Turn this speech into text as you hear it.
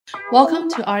Welcome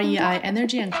to REI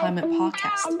Energy and Climate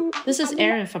Podcast. This is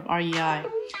Erin from REI.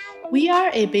 We are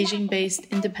a Beijing-based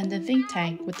independent think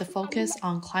tank with a focus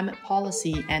on climate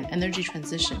policy and energy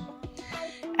transition.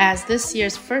 As this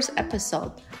year's first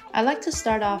episode, I'd like to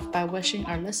start off by wishing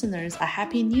our listeners a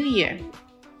Happy New Year.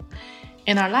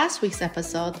 In our last week's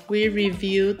episode, we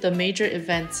reviewed the major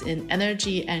events in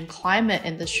energy and climate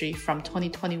industry from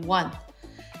 2021,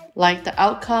 like the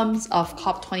outcomes of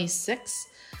COP26,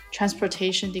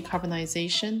 transportation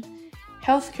decarbonization,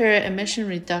 healthcare emission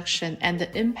reduction, and the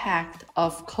impact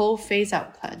of coal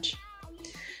phase-out pledge.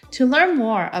 To learn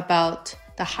more about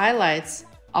the highlights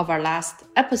of our last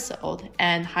episode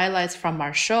and highlights from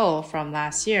our show from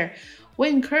last year, we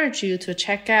encourage you to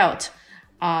check out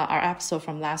our episode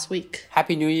from last week.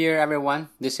 Happy New Year, everyone.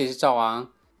 This is Zhao Wang.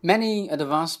 Many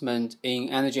advancements in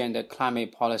energy and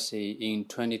climate policy in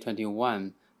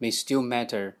 2021 may still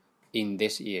matter in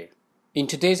this year. In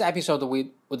today's episode,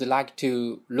 we would like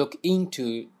to look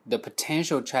into the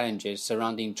potential challenges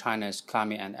surrounding China's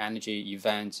climate and energy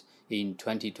events in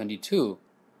 2022.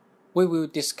 We will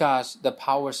discuss the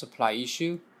power supply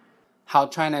issue, how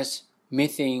China's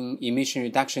methane emission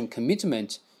reduction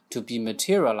commitment to be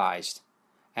materialized,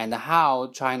 and how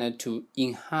China to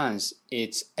enhance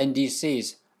its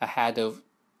NDCs ahead of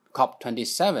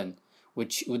COP27,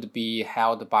 which would be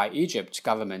held by Egypt's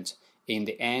government in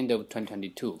the end of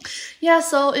 2022.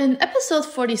 So in episode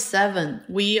 47,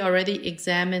 we already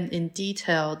examined in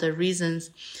detail the reasons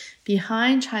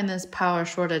behind China's power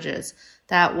shortages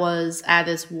that was at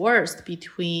its worst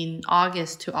between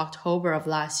August to October of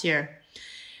last year,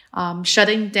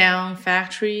 shutting down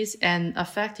factories and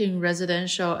affecting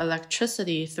residential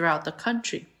electricity throughout the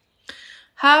country.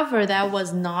 However, that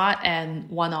was not an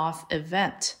one-off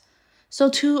event. So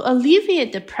to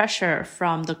alleviate the pressure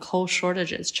from the coal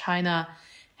shortages, China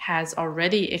has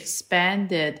already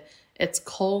expanded its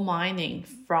coal mining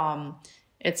from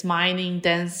its mining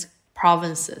dense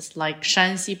provinces like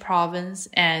Shanxi province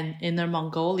and Inner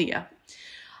Mongolia.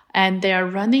 And they are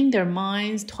running their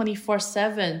mines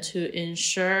 24/7 to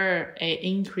ensure an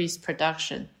increased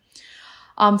production.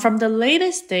 From the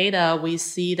latest data, we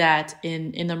see that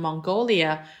in Inner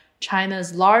Mongolia,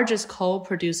 China's largest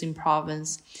coal-producing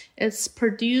province, it's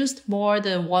produced more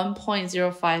than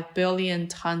 1.05 billion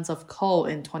tons of coal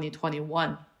in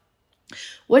 2021,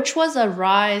 which was a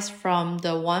rise from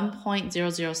the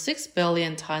 1.006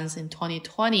 billion tons in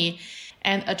 2020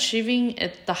 and achieving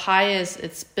the highest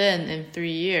it's been in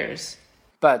 3 years.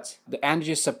 But the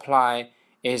energy supply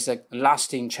is a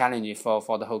lasting challenge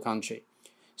for the whole country.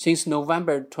 Since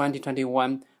November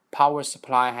 2021, power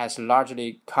supply has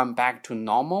largely come back to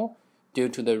normal due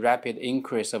to the rapid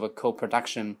increase of coal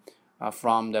production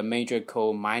from the major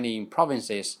coal mining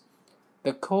provinces.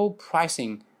 The coal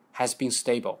pricing has been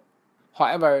stable.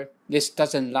 However, this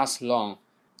doesn't last long.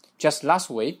 Just last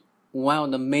week, one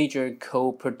of the major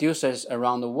coal producers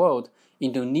around the world,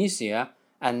 Indonesia,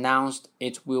 announced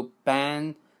it will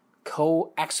ban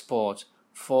coal export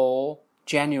for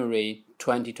January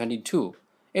 2022.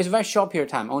 It's a very short period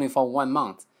of time, only for 1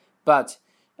 month, but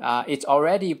it's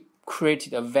already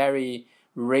created a very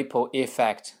ripple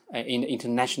effect in the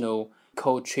international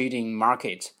coal trading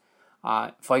market.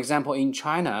 For example, in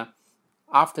China,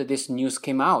 after this news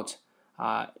came out,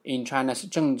 in China's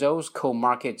Zhengzhou's coal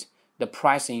market, the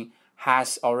pricing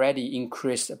has already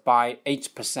increased by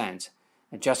 8%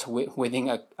 just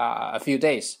within a few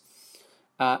days.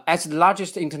 As the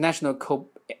largest international coal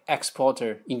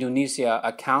exporter, Indonesia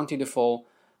accounted for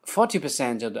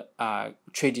 40% of the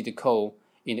traded coal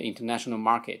in the international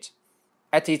market.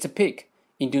 At its peak,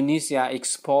 Indonesia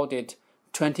exported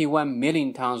 21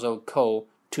 million tons of coal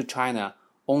to China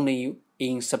only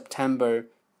in September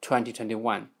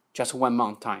 2021, just 1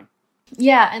 month time.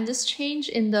 And this change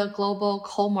in the global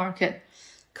coal market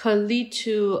could lead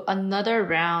to another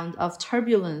round of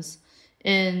turbulence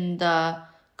in the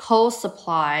coal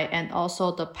supply and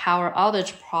also the power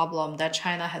outage problem that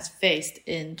China has faced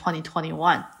in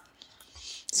 2021.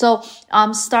 So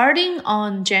starting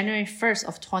on January 1st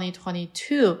of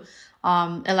 2022,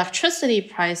 electricity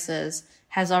prices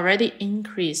has already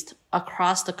increased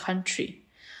across the country.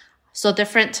 So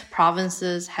different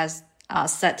provinces has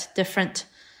set different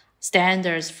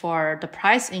standards for the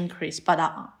price increase, but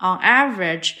on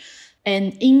average,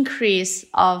 an increase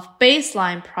of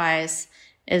baseline price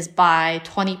is by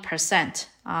 20%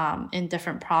 in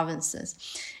different provinces.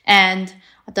 And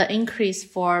the increase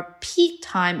for peak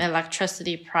time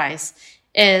electricity price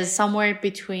is somewhere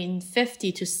between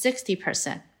 50 to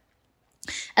 60%.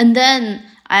 And then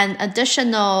an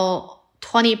additional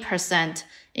 20%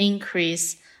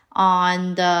 increase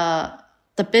on the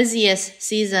busiest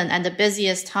season and the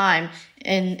busiest time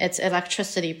in its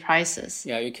electricity prices.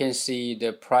 Yeah, you can see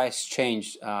the price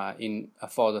change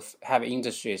for the heavy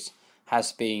industries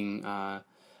has been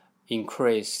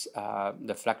increased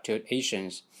the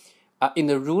fluctuations. In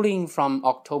the ruling from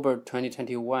October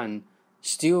 2021,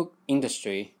 steel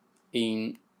industry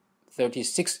in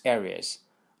 36 areas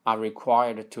are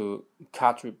required to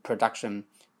cut production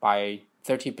by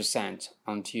 30%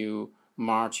 until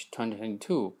March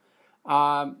 2022.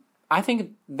 I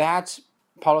think that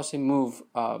policy move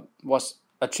was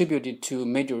attributed to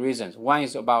major reasons. One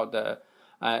is about the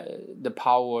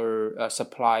power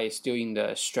supply still in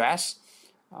the stress,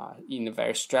 in a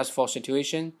very stressful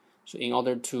situation. So in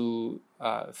order to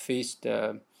face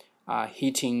the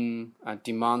heating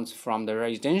demands from the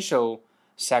residential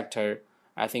sector,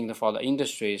 I think for the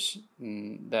industries,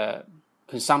 the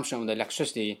consumption of the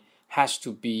electricity has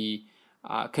to be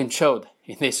controlled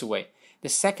in this way. The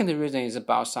second reason is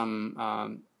about some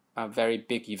a very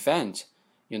big event.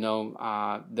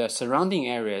 The surrounding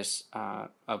areas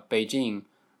of Beijing,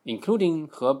 including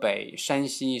Hebei,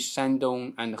 Shanxi,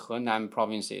 Shandong, and Henan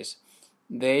provinces,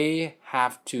 they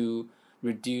have to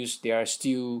reduce their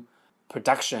steel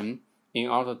production in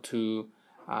order to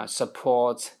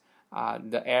support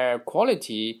the air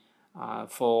quality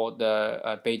for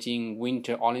the Beijing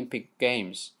Winter Olympic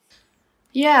Games.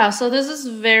 Yeah, so this is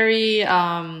a very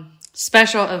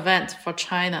special event for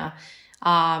China.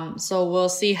 So we'll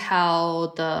see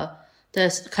how the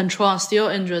control on steel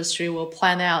industry will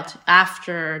plan out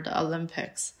after the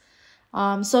Olympics.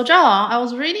 So Zhao, I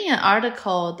was reading an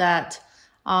article that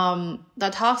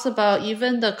talks about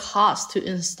even the cost to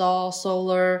install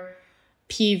solar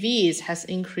PVs has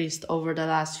increased over the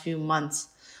last few months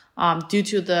due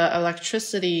to the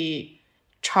electricity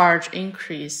charge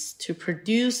increase to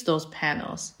produce those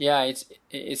panels. Yeah,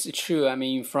 it's true. I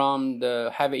mean, from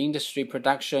the heavy industry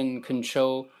production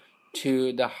control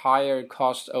to the higher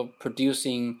cost of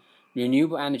producing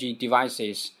renewable energy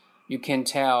devices, you can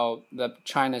tell that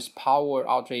China's power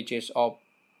outages or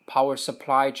power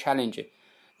supply challenge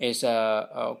is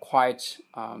a quite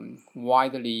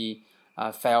widely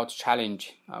felt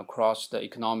challenge across the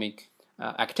economic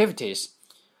activities.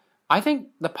 I think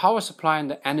the power supply and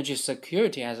the energy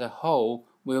security as a whole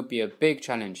will be a big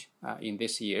challenge in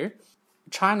this year.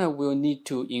 China will need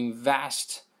to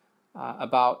invest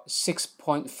about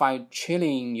 6.5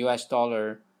 trillion US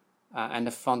dollar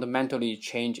and fundamentally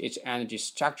change its energy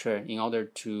structure in order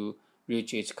to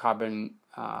reach its carbon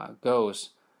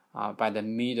goals by the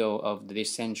middle of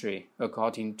this century,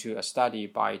 according to a study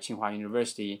by Tsinghua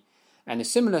University. And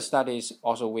similar studies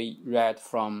also we read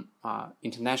from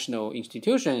international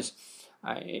institutions.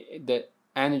 The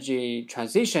energy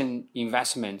transition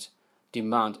investment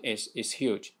demand is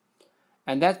huge.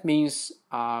 And that means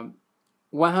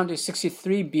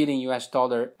 163 billion US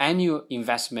dollar annual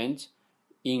investment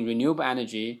in renewable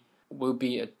energy will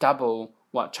be double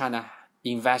what China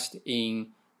invested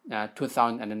in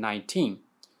 2019.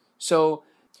 So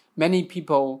many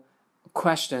people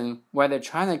question whether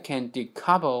China can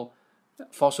decouple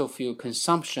fossil fuel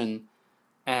consumption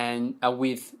and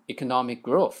with economic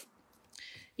growth.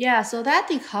 Yeah, so that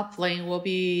decoupling will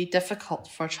be difficult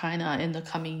for China in the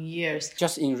coming years.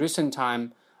 Just in recent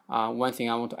time, one thing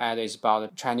I want to add is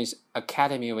about the Chinese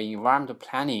Academy of Environmental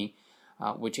Planning,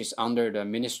 which is under the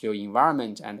Ministry of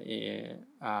Environment and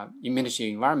Ministry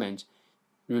of Environment,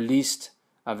 released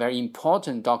a very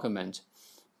important document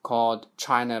called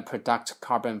China Product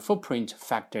Carbon Footprint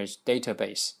Factors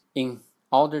Database in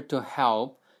order to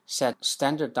help set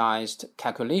standardized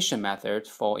calculation methods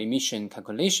for emission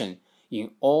calculation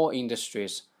in all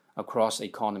industries across the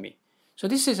economy. So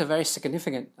this is a very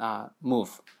significant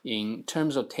move in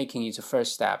terms of taking its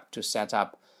first step to set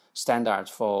up standards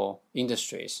for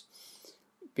industries,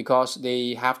 because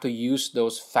they have to use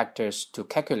those factors to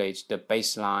calculate the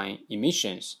baseline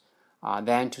emissions,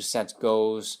 then to set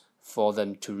goals for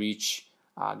them to reach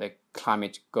the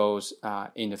climate goals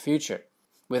in the future.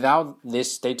 Without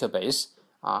this database,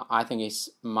 I think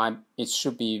it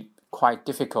should be quite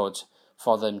difficult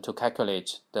for them to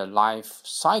calculate the life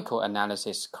cycle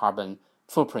analysis carbon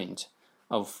footprint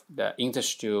of the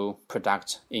industrial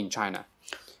product in China.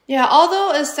 Yeah,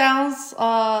 although it sounds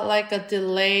like a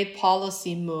delayed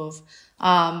policy move,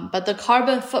 but the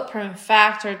carbon footprint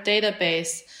factor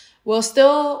database will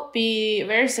still be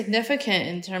very significant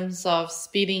in terms of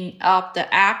speeding up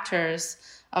the actors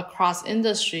across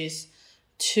industries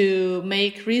to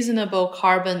make reasonable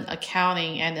carbon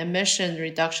accounting and emission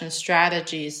reduction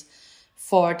strategies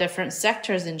for different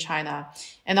sectors in China,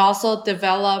 and also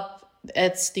develop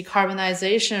its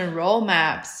decarbonization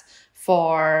roadmaps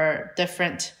for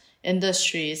different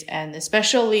industries, and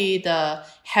especially the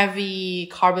heavy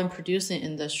carbon producing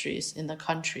industries in the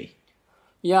country.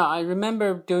 Yeah, I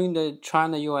remember during the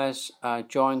China-US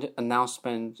joint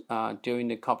announcement during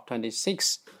the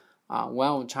COP26,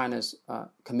 one of China's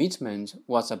commitment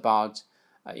was about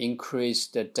increase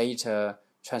the data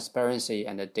transparency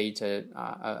and the data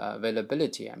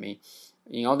availability. I mean,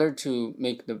 in order to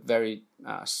make the very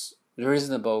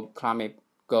reasonable climate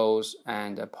goals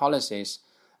and policies,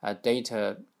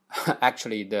 data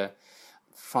actually the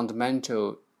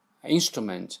fundamental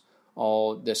instrument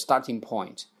or the starting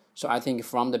point. So I think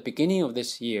from the beginning of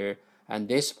this year and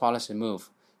this policy move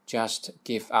just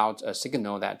give out a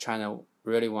signal that China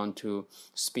really want to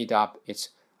speed up its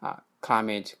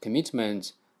climate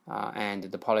commitment and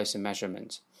the policy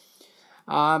measurement.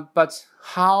 But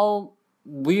how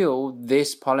will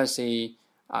this policy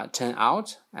turn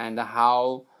out, and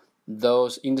how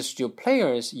those industrial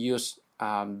players use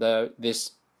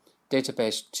this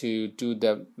database to do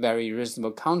the very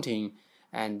reasonable counting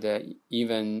and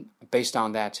even based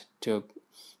on that to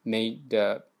make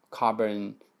the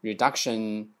carbon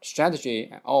reduction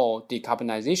strategy or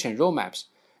decarbonization roadmaps,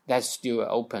 that's still an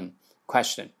open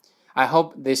question. I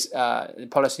hope this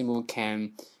policy move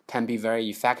can be very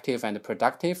effective and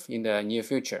productive in the near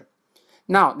future.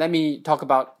 Now, let me talk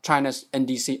about China's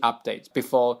NDC updates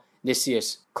before this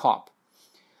year's COP.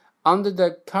 Under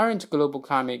the current global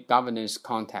climate governance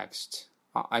context,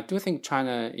 I do think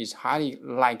China is highly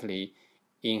likely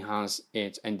enhance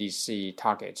its NDC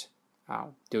target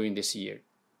during this year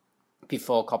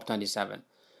before COP27.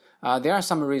 There are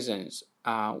some reasons.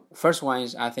 First one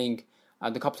is I think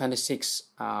the COP26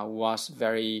 was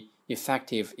very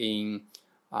effective in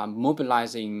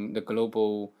mobilizing the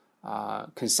global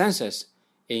consensus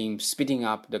in speeding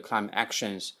up the climate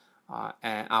actions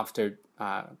after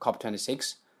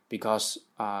COP26 because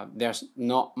there's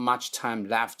not much time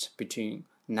left between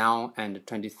now and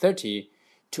 2030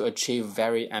 to achieve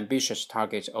very ambitious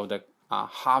targets of the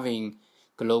halving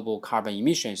global carbon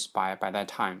emissions by that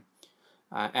time.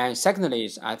 And secondly,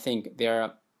 is I think there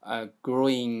are a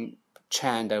growing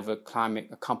trend of a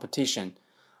climate competition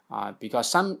because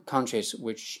some countries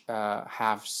which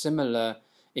have similar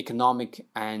economic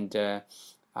and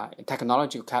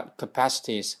technological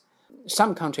capacities,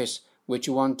 some countries which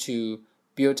want to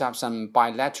build up some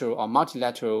bilateral or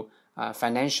multilateral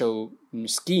financial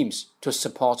schemes to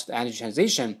support the energy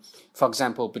transition, for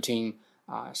example, between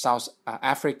South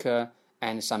Africa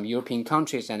and some European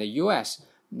countries and the US,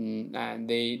 and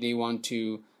they want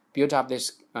to build up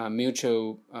this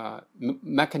mutual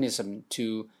mechanism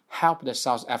to help the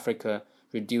South Africa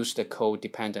reduce the coal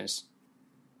dependence.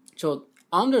 So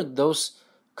under those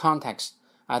contexts,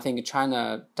 I think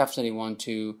China definitely want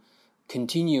to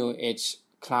continue its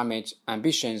climate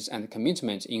ambitions and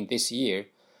commitments in this year.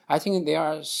 I think there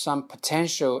are some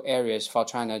potential areas for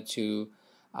China to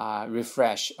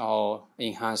refresh or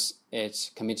enhance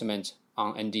its commitment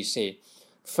on NDC.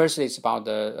 Firstly, it's about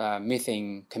the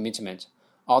methane commitment.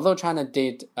 Although China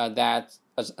did that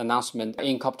as announcement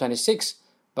in COP26,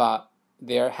 but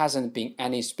there hasn't been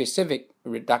any specific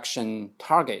reduction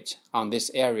target on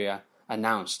this area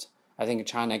announced. I think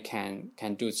China can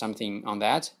do something on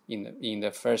that in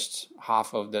the first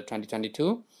half of the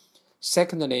 2022.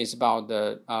 Secondly, is about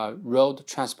the road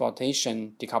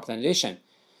transportation decarbonization.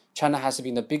 China has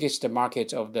been the biggest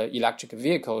market of the electric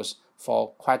vehicles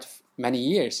for quite many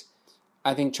years.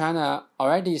 I think China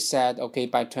already said, okay,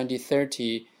 by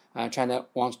 2030, China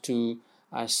wants to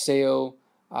sell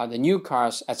the new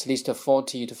cars at least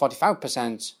 40 to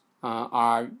 45%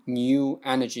 are new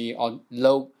energy or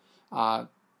low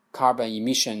carbon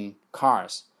emission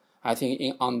cars. I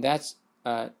think on that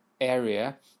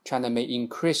area, China may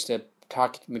increase the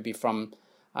target maybe from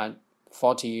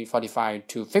 40, 45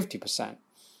 to 50%.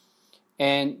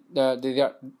 And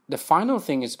the final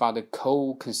thing is about the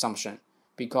coal consumption,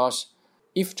 because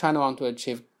if China wants to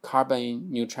achieve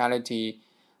carbon neutrality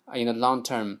in the long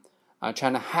term,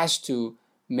 China has to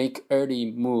make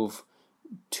early move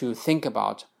to think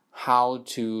about how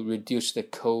to reduce the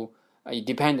coal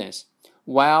dependence.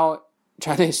 While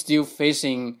China is still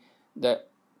facing the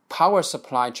power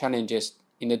supply challenges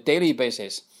in a daily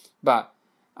basis, but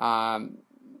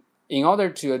in order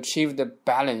to achieve the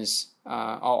balance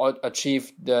or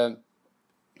achieve the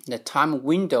time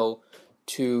window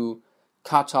to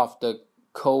cut off the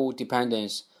coal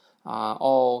dependence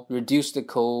or reduce the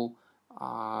coal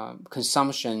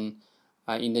consumption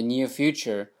in the near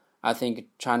future, I think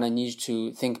China needs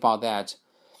to think about that.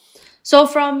 So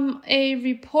from a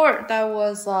report that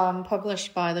was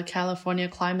published by the California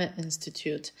Climate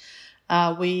Institute,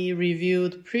 we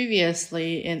reviewed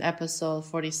previously in episode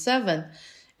 47,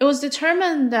 it was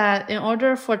determined that in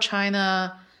order for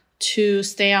China to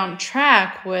stay on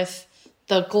track with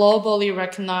the globally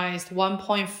recognized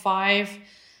 1.5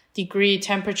 degree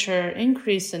temperature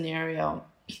increase scenario,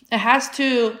 it has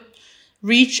to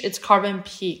reach its carbon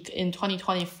peak in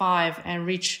 2025 and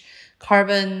reach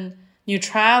carbon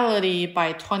neutrality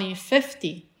by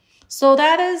 2050. So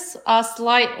that is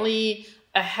slightly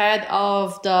ahead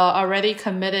of the already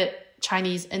committed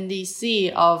Chinese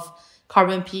NDC of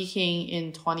carbon peaking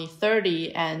in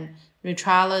 2030 and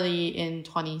neutrality in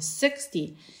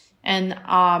 2060. And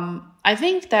I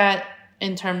think that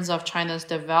in terms of China's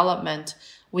development,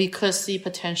 we could see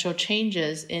potential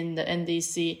changes in the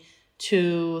NDC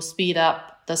to speed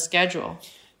up the schedule.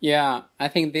 Yeah, I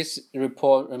think this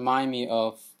report reminds me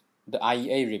of the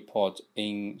IEA report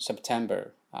in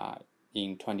September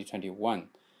in 2021.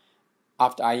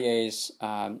 After IEA's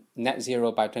net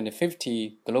zero by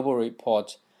 2050 global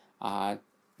report,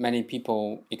 many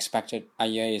people expected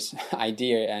IEA's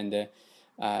idea and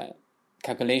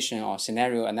calculation or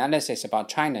scenario analysis about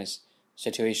China's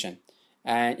situation.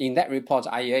 And in that report,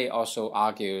 IEA also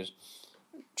argues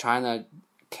China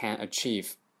can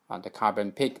achieve the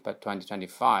carbon peak by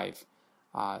 2025.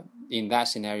 In that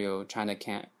scenario, China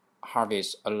can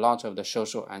harvest a lot of the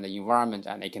social and the environment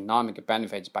and economic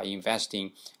benefits by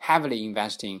heavily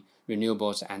investing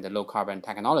renewables and the low carbon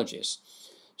technologies.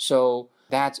 So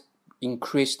that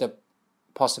increased the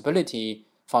possibility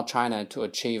for China to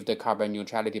achieve the carbon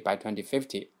neutrality by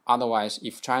 2050. Otherwise,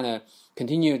 if China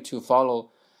continue to follow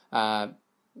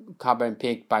carbon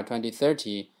peak by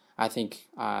 2030, I think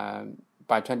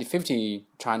by 2050,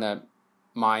 China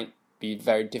might be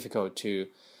very difficult to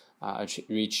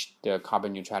reach the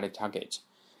carbon neutrality target.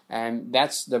 And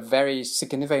that's the very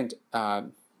significant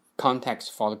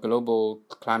context for the global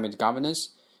climate governance,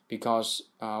 because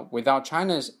without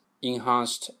China's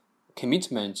enhanced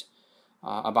commitment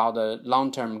about the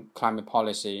long-term climate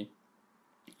policy,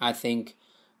 I think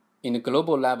in the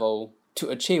global level, to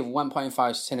achieve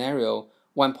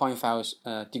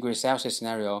 1.5 degrees Celsius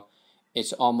scenario,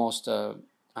 it's almost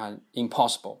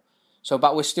impossible. So,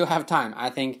 but we still have time. I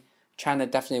think China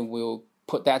definitely will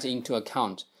put that into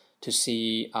account to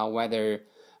see whether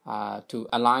to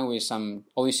align with some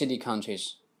OECD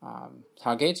countries'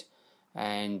 target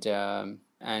and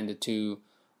to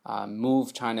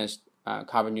move China's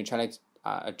carbon neutrality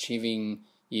achieving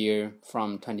year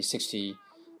from 2060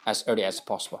 as early as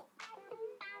possible.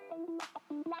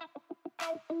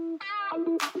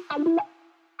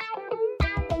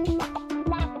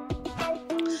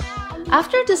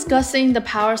 After discussing the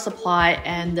power supply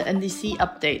and the NDC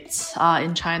updates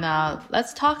in China,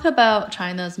 let's talk about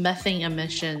China's methane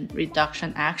emission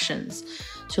reduction actions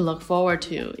to look forward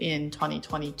to in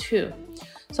 2022.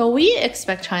 So we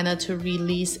expect China to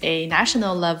release a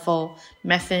national level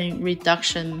methane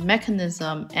reduction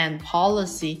mechanism and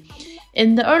policy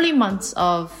in the early months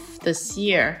of this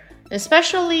year,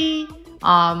 especially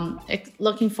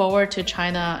looking forward to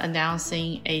China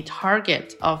announcing a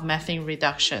target of methane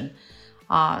reduction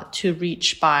to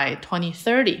reach by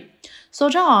 2030. So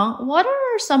Zhang, what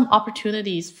are some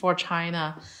opportunities for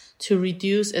China to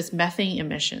reduce its methane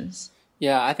emissions?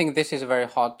 Yeah, I think this is a very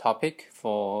hot topic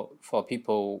for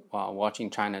people watching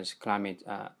China's climate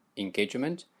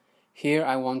engagement. Here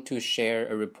I want to share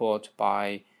a report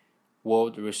by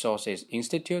World Resources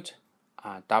Institute,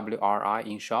 WRI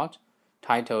in short,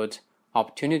 titled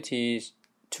Opportunities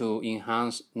to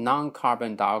Enhance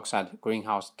Non-Carbon Dioxide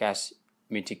Greenhouse Gas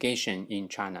Mitigation in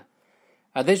China.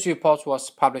 This report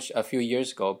was published a few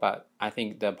years ago, but I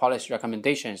think the policy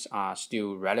recommendations are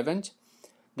still relevant.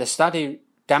 The study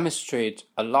demonstrates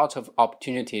a lot of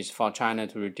opportunities for China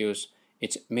to reduce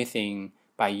its methane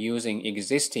by using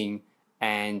existing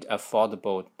and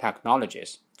affordable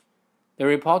technologies. The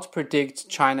report predicts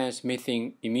China's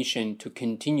methane emission to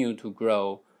continue to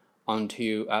grow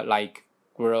until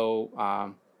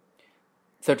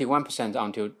 31%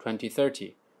 until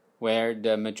 2030, where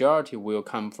the majority will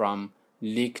come from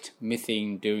leaked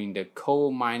methane during the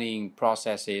coal mining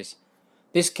processes.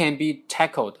 This can be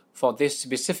tackled. For this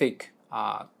specific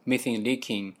methane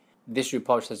leaking, this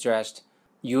report suggests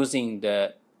using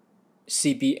the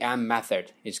CBM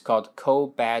method. It's called coal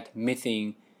bed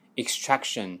methane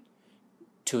extraction,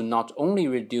 to not only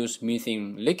reduce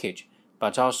methane leakage,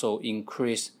 but also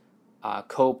increase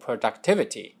coal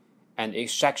productivity and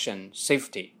extraction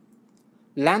safety.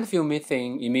 Landfill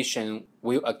methane emission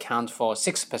will account for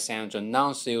 6% of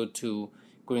non-CO2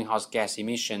 greenhouse gas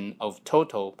emission of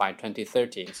total by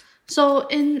 2030. So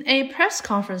in a press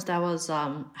conference that was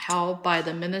held by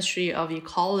the Ministry of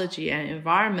Ecology and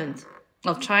Environment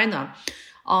of China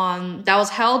that was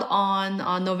held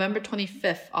on November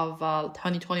 25th of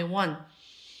 2021.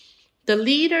 The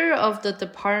leader of the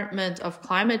Department of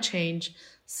Climate Change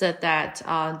said that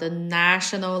the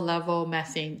national level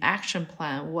methane action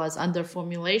plan was under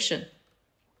formulation.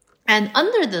 And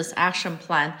under this action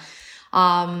plan,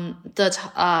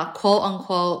 the quote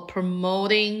unquote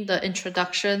promoting the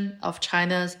introduction of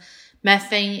China's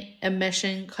methane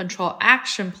emission control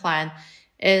action plan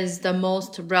is the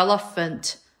most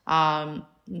relevant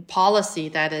policy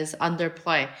that is under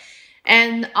play.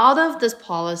 And out of this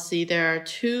policy, there are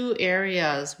two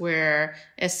areas where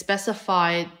it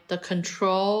specified the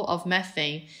control of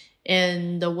methane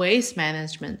in the waste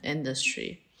management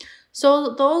industry.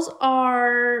 So those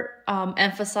are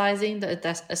emphasizing the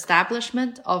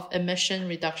establishment of emission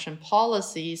reduction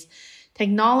policies,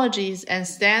 technologies, and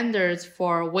standards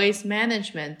for waste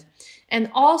management,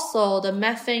 and also the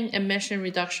methane emission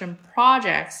reduction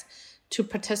projects to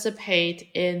participate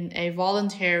in a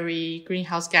voluntary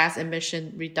greenhouse gas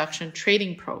emission reduction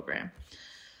trading program.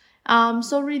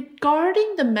 So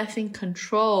regarding the methane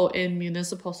control in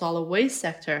municipal solid waste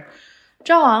sector,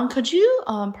 Zhao, could you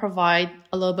provide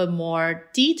a little bit more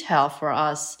detail for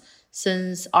us,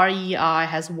 since REI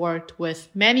has worked with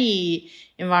many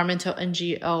environmental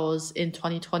NGOs in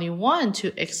 2021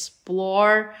 to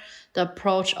explore the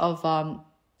approach of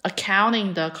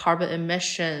accounting the carbon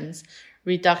emissions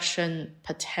reduction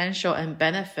potential and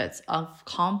benefits of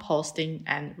composting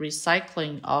and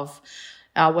recycling of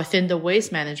within the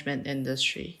waste management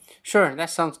industry? Sure, that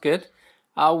sounds good.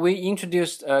 We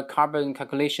introduced a carbon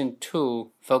calculation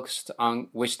tool focused on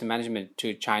waste management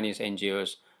to Chinese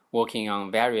NGOs working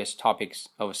on various topics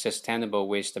of sustainable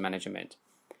waste management.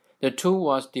 The tool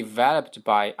was developed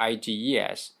by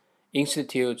IGES,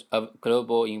 Institute of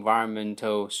Global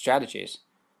Environmental Strategies,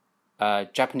 a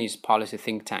Japanese policy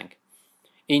think tank.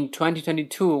 In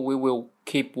 2022, we will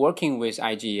keep working with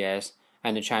IGES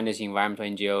and the Chinese environmental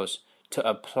NGOs to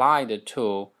apply the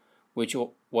tool, which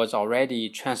was already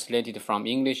translated from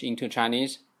English into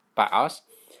Chinese by us.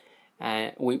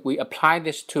 We apply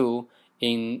this tool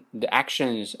in the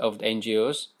actions of the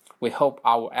NGOs. We hope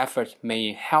our effort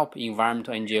may help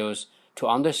environmental NGOs to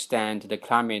understand the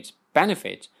climate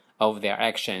benefit of their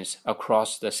actions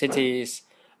across the cities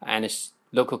and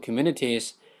local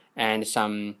communities and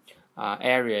some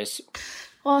areas.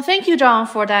 Well, thank you, John,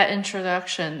 for that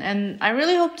introduction. And I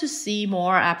really hope to see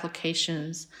more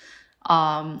applications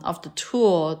of the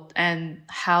tool and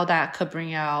how that could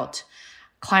bring out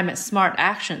climate smart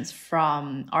actions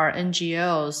from our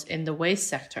NGOs in the waste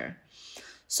sector.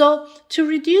 So to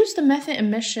reduce the methane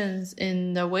emissions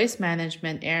in the waste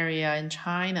management area in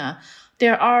China,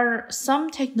 there are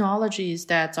some technologies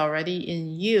that's already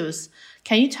in use.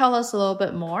 Can you tell us a little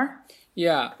bit more?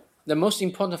 Yeah, the most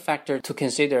important factor to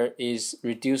consider is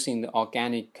reducing the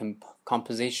organic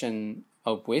composition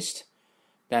of waste.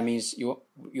 That means you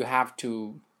have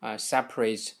to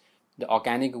separate the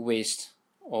organic waste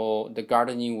or the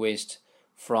gardening waste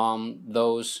from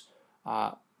those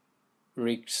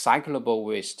recyclable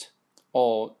waste,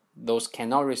 or those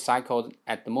cannot recycled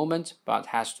at the moment but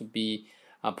has to be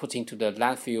put into the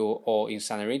landfill or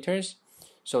incinerators.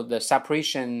 So the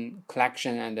separation,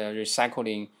 collection, and the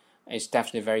recycling is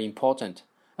definitely very important.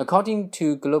 According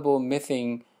to Global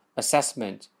Methane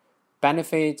Assessment,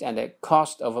 benefits and the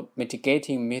cost of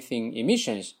mitigating methane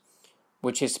emissions,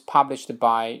 which is published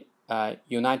by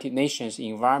United Nations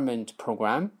Environment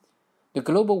Program, the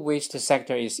global waste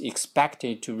sector is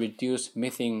expected to reduce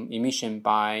methane emission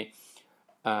by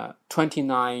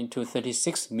 29 to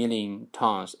 36 million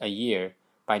tons a year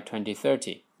by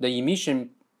 2030. The emission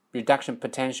reduction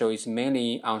potential is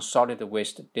mainly on solid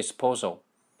waste disposal.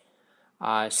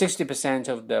 60%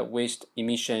 of the waste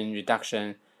emission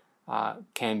reduction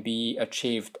can be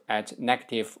achieved at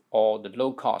negative or the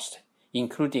low cost,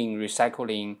 including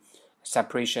recycling,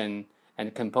 separation,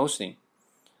 and composting.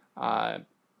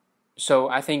 So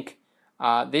I think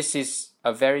this is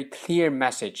a very clear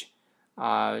message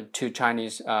to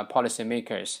Chinese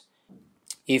policymakers.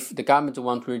 If the government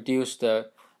wants to reduce the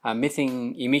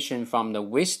methane emission from the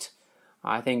waste,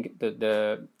 I think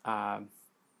the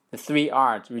 3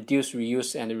 R's, reduce,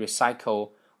 reuse, and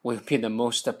recycle, will be the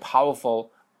most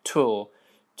powerful tool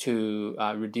to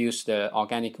reduce the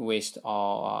organic waste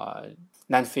or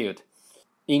landfill.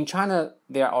 In China,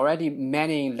 there are already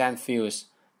many landfills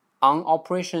on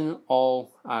operation or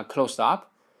closed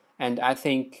up, and I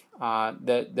think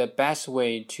the best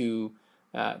way to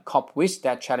cope with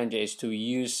that challenge is to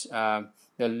use the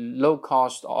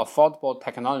low-cost or affordable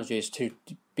technologies to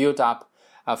build up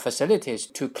facilities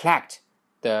to collect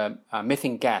the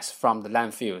methane gas from the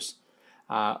landfills.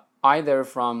 either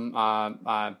from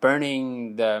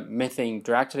burning the methane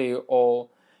directly or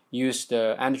use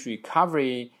the energy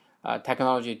recovery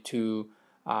technology to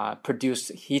produce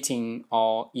heating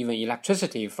or even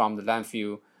electricity from the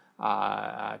landfill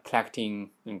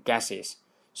collecting gases.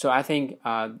 So I think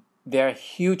there are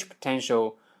huge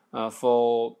potential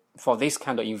for this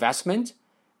kind of investment,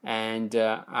 and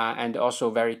also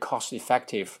very cost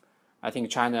effective. I think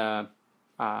China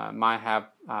might have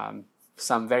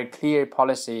some very clear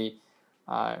policy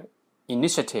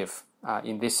initiative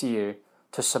in this year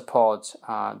to support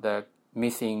the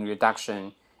methane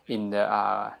reduction in the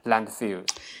landfills.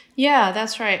 Yeah,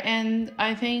 that's right. And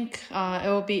I think it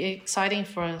will be exciting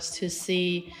for us to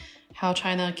see how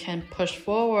China can push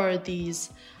forward these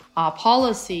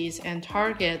policies and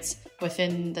targets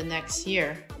within the next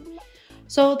year.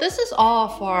 So this is all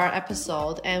for our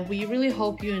episode, and we really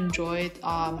hope you enjoyed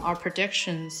our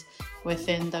predictions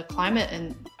within the climate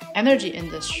and energy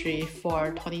industry for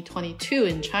 2022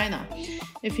 in China.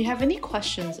 If you have any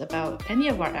questions about any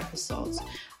of our episodes,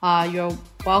 you're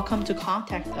welcome to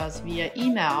contact us via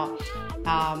email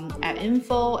at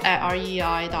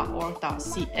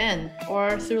info@rei.org.cn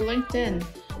or through LinkedIn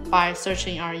by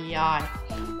searching REI.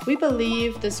 We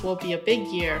believe this will be a big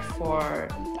year for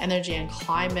energy and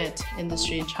climate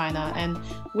industry in China, and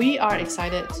we are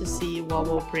excited to see what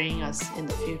will bring us in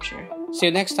the future. See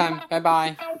you next time.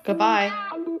 Bye-bye. Goodbye.